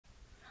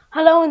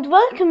Hello and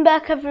welcome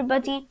back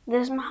everybody,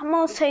 this is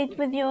Muhammad Said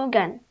with you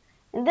again.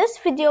 In this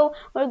video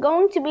we're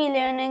going to be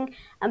learning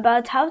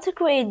about how to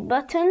create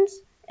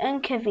buttons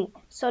in Kivy.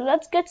 So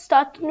let's get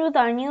started with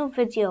our new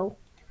video.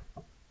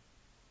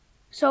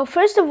 So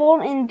first of all,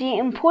 in the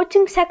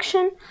importing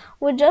section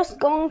we're just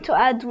going to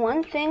add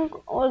one thing.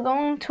 We're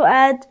going to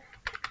add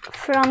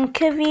from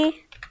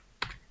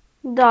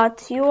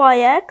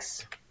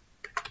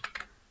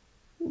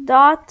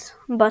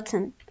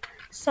Kivy.uix.button.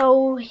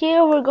 So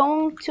here we're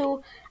going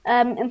to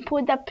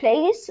import the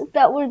place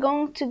that we're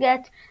going to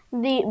get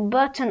the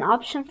button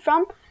option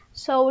from.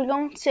 So we're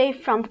going to say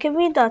from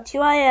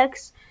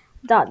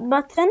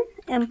Kivy.uix.button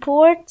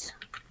import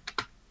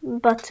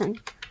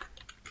button.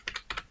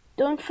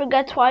 Don't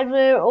forget, while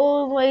we're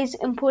always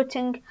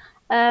importing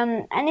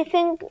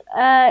anything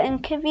in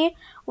Kivy,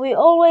 we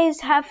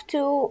always have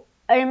to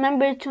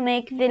remember to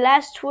make the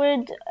last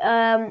word,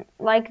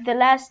 like the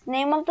last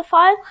name of the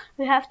file,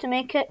 we have to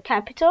make it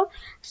capital.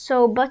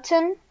 So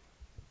button.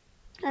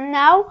 And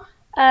now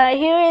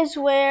here is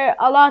where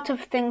a lot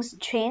of things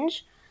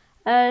change.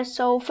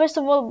 So first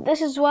of all, this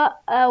is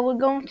what we're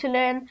going to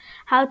learn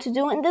how to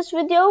do in this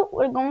video.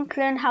 We're going to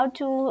learn how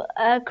to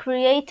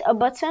create a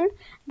button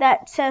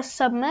that says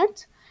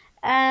submit,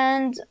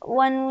 and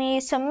when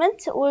we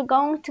submit we're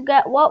going to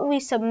get what we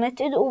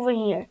submitted over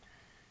here.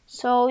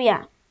 So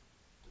yeah,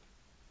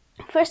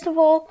 first of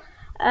all,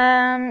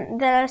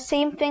 the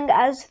same thing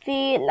as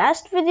the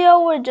last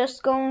video, we're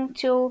just going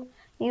to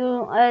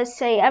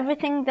say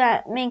everything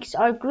that makes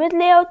our grid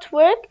layout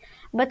work,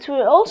 but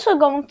we're also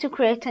going to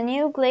create a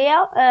new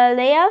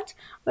layout.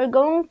 We're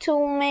going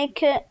to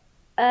make it,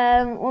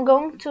 we're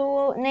going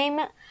to name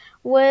it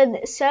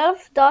with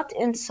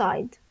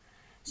self.inside.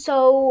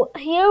 So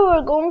here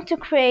we're going to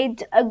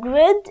create a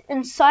grid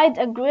inside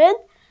a grid,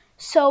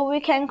 so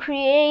we can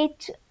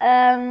create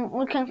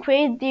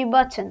the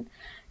button.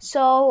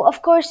 So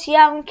of course,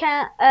 yeah, we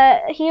can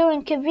here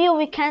in Kivy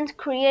we can't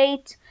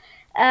create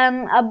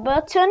a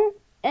button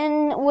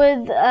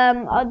with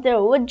other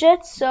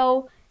widgets.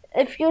 So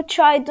if you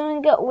try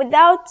doing it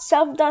without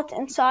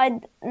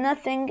self.inside,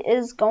 nothing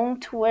is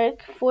going to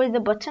work for the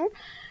button.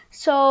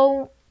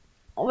 So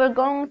we're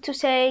going to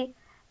say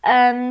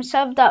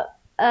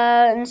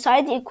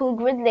self.inside equal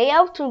grid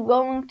layout. We're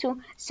going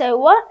to say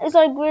what is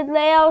our grid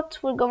layout.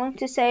 We're going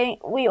to say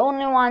we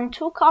only want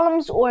 2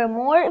 columns or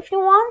more if you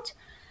want,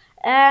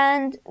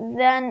 and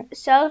then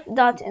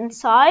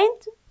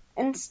self.inside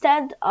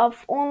instead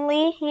of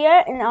only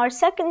here in our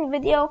second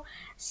video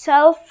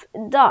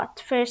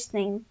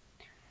self.firstname.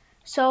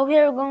 So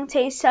here we're going to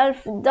say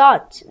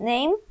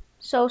self.name,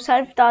 so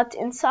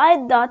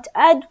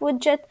self.inside.add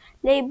widget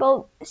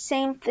label,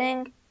 same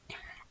thing.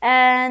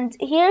 And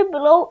here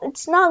below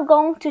it's not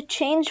going to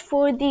change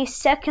for the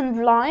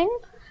second line,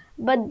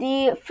 but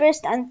the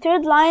first and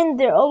third line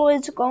they're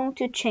always going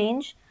to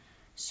change.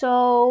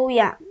 So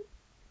yeah,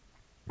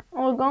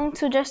 we're going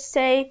to just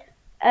say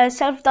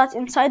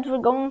self.inside. We're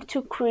going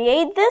to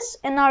create this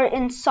in our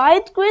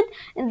inside grid,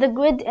 in the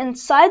grid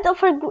inside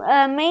of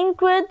our main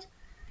grid,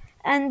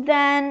 and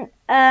then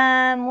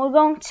we're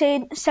going to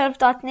say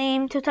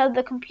self.name to tell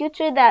the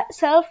computer that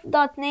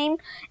self.name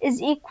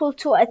is equal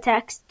to a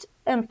text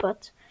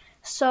input.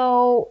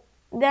 So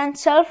then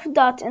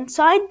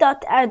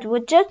self.inside.add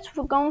widget,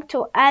 we're going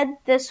to add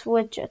this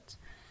widget.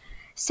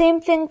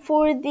 Same thing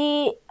for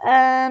the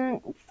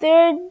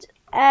third,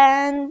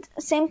 and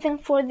same thing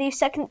for the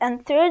second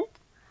and third.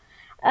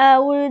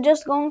 We're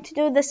just going to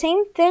do the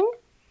same thing.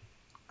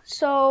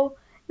 So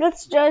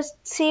let's just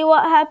see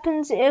what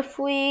happens if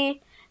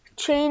we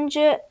change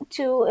it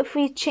to, if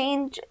we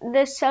change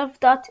this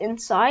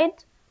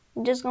self.inside.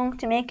 I'm just going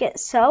to make it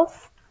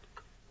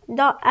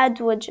self.add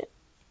widget.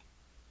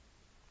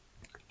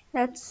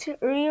 Let's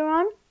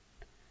rerun.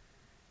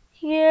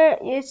 Here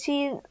you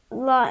see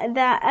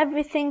that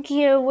everything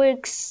here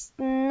works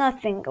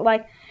nothing.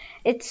 Like,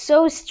 it's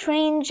so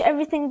strange,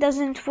 everything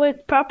doesn't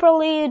work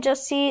properly. You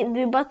just see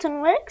the button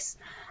works,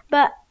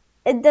 but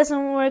it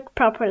doesn't work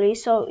properly.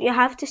 So you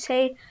have to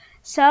say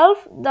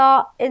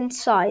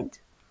self.inside.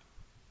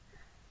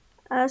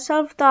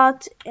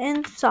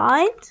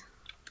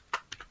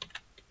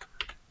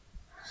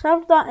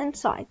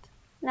 Self.inside.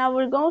 Now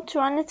we're going to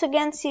run it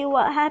again, see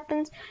what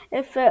happens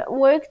if it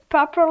worked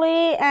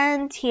properly,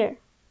 and here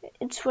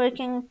it's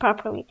working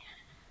properly.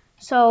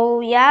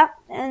 So yeah,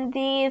 and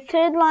the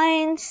third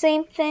line,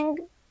 same thing.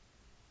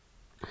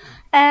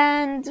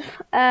 And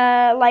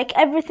like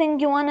everything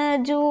you wanna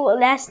do,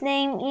 last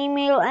name,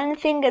 email,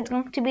 anything, it's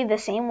going to be the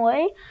same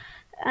way.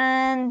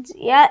 And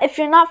yeah, if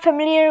you're not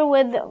familiar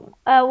with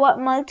what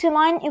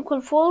multi-line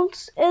equal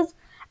false is,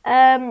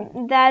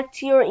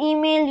 that your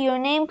email, your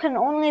name can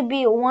only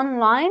be one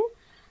line.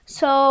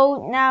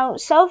 So now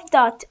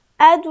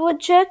self.add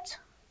widget,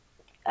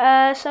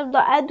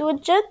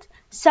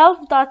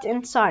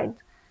 self.inside.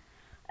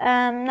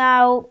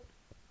 Now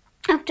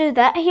after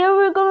that, here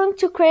we're going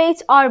to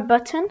create our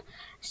button.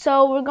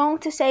 So we're going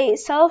to say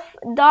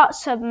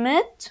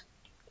self.submit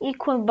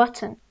equal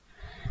button.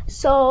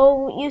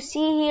 So you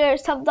see here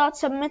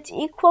self.submit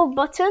equal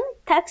button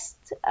text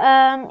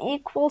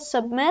equal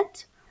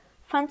submit,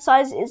 font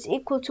size is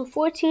equal to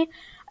 40.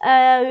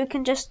 You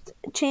can just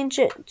change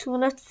it to,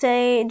 let's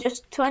say,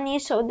 just 20,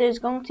 so there's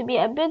going to be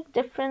a big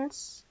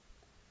difference.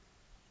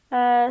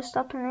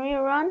 Stop and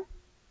rerun.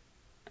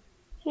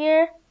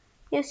 Here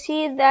you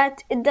see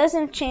that it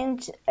doesn't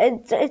change,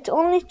 it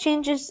only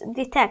changes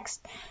the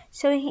text.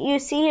 So you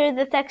see here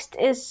the text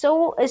is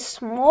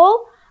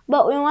small,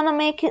 but we want to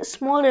make it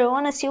smaller. We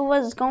want to see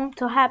what's going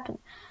to happen.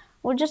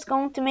 We're just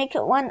going to make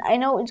it one. I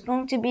know it's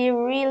going to be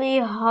really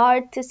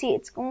hard to see.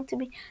 It's going to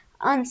be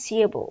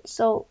unseeable.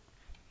 So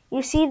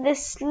you see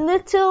this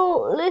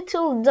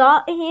little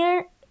dot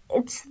here,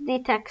 it's the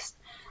text.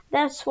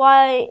 That's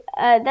why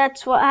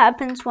that's what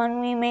happens when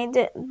we made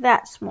it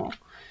that small.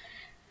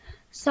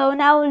 So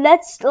now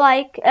let's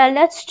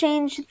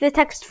change the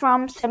text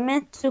from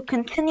submit to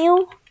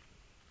continue.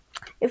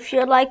 If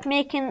you're like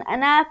making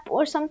an app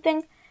or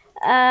something,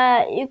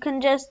 you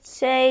can just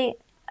say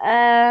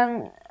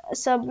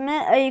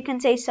submit. You can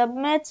say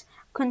submit,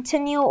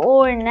 continue,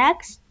 or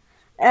next.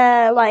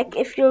 Like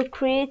if you're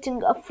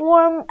creating a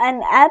form,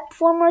 an app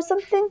form or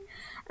something,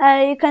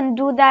 you can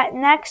do that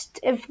next.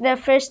 If the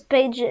first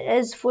page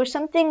is for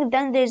something,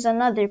 then there's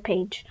another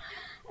page.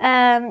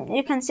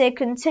 You can say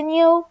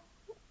continue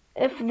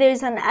if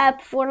there's an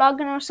app for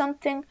login or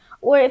something,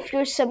 or if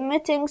you're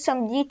submitting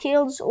some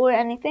details or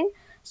anything.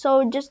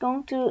 So just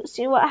going to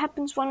see what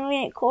happens when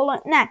we call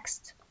it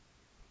next.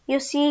 You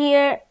see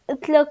here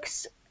it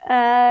looks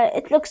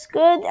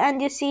good,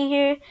 and you see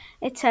here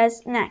it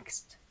says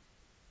next.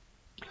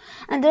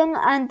 And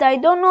I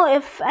don't know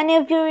if any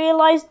of you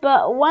realized,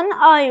 but when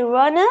I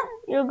run it,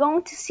 you're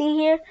going to see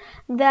here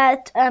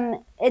that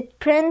it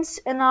prints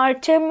in our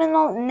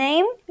terminal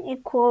name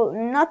equal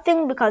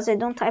nothing because I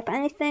don't type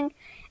anything,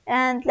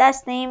 and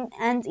last name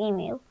and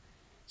email.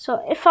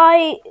 So if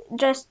I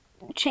just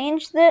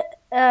changed it,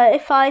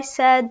 if I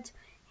said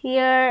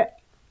here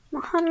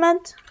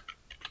Muhammad,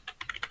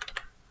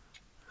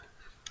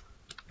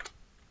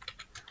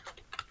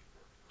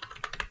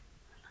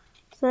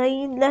 so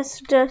let's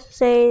just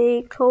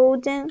say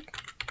coding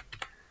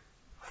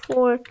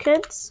for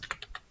kids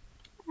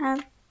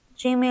at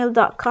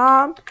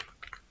gmail.com.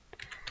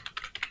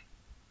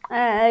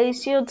 You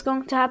see what's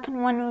going to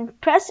happen when we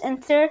press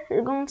enter.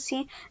 You're going to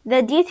see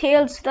the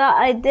details that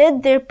I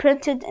did, they're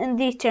printed in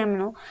the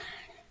terminal.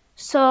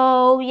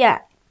 So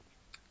yeah,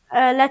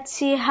 let's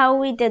see how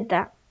we did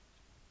that.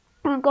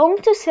 I'm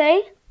going to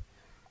say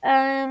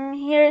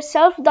here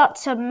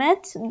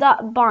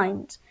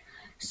self.submit.bind.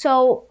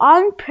 So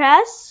on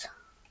press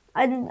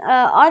and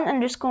on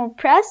underscore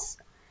press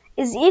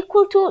is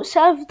equal to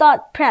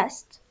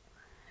self.pressed.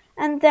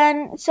 And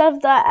then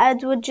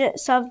self.add widget,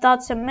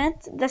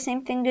 self.submit, the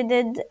same thing you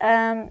did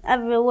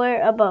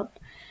everywhere above.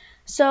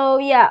 So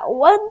yeah,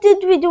 what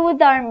did we do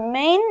with our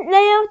main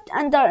layout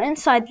and our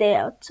inside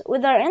layout?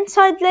 With our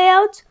inside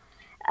layout,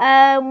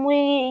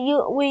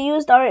 we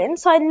used our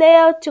inside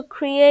layout to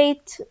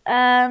create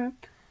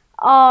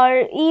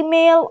our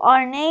email,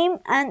 our name,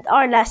 and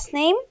our last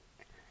name.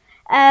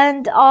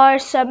 And our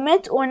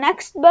submit or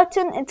next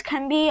button, it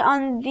can be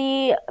on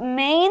the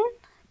main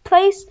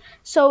place,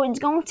 so it's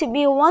going to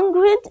be one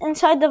grid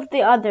inside of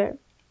the other,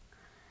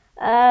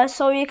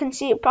 so you can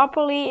see it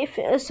properly,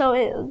 so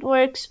it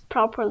works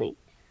properly.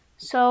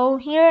 So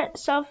here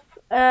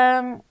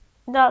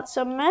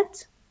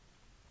self.submit.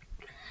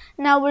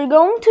 Now we're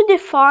going to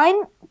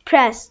define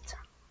pressed.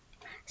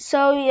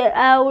 So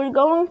we're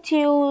going to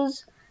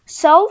use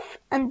self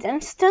and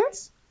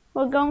instance.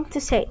 We're going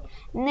to say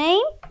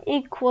name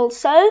equals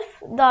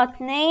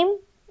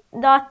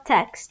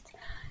self.name.text.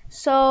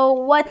 So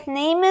what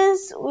name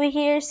is, we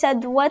here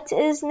said what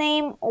is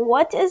name,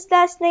 what is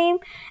last name,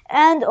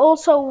 and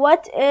also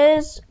what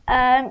is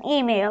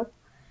email.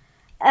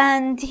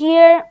 And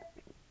here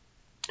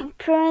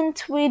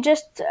print, we're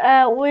going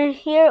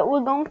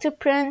to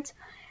print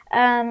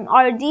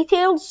our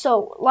details.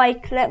 So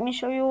like, let me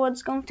show you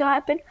what's going to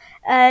happen.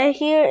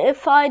 Here,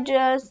 if I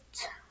just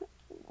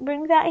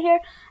bring that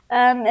here,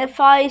 if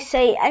I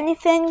say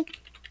anything,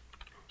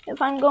 if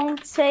I'm going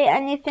to say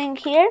anything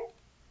here,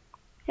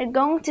 you're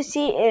going to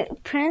see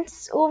it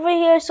prints over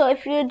here. So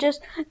if you're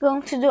just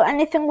going to do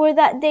anything with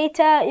that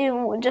data,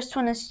 you just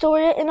want to store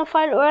it in a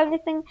file or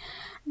anything,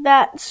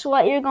 that's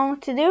what you're going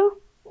to do.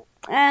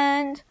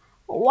 And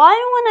why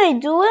when I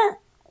do it,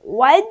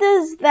 why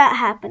does that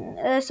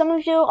happen? Some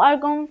of you are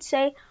going to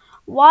say,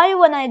 why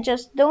when I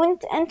just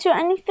don't enter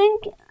anything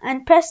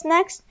and press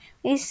next,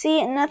 you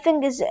see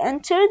nothing is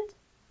entered?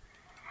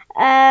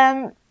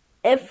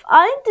 If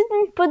I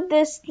didn't put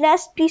this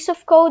last piece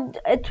of code,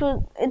 it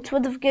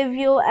would have give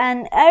you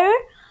an error.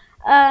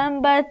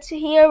 But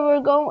here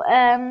we're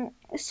going.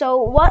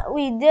 So what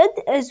we did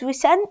is we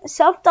said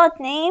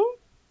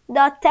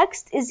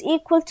self.name.text is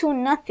equal to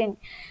nothing.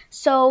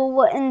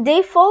 So in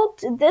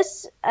default,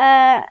 this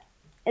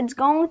it's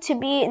going to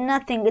be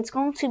nothing. It's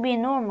going to be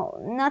normal,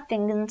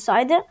 nothing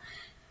inside it.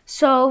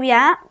 So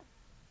yeah,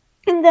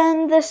 and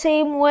then the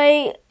same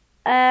way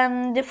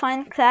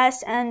define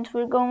class, and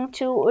we're going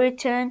to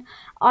return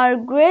our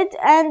grid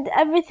and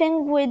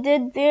everything we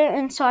did there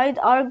inside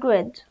our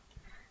grid.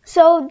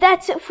 So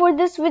that's it for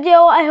this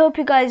video. I hope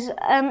you guys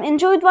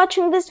enjoyed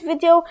watching this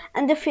video,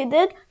 and if you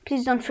did,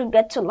 please don't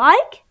forget to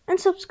like and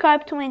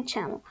subscribe to my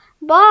channel.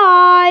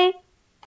 Bye!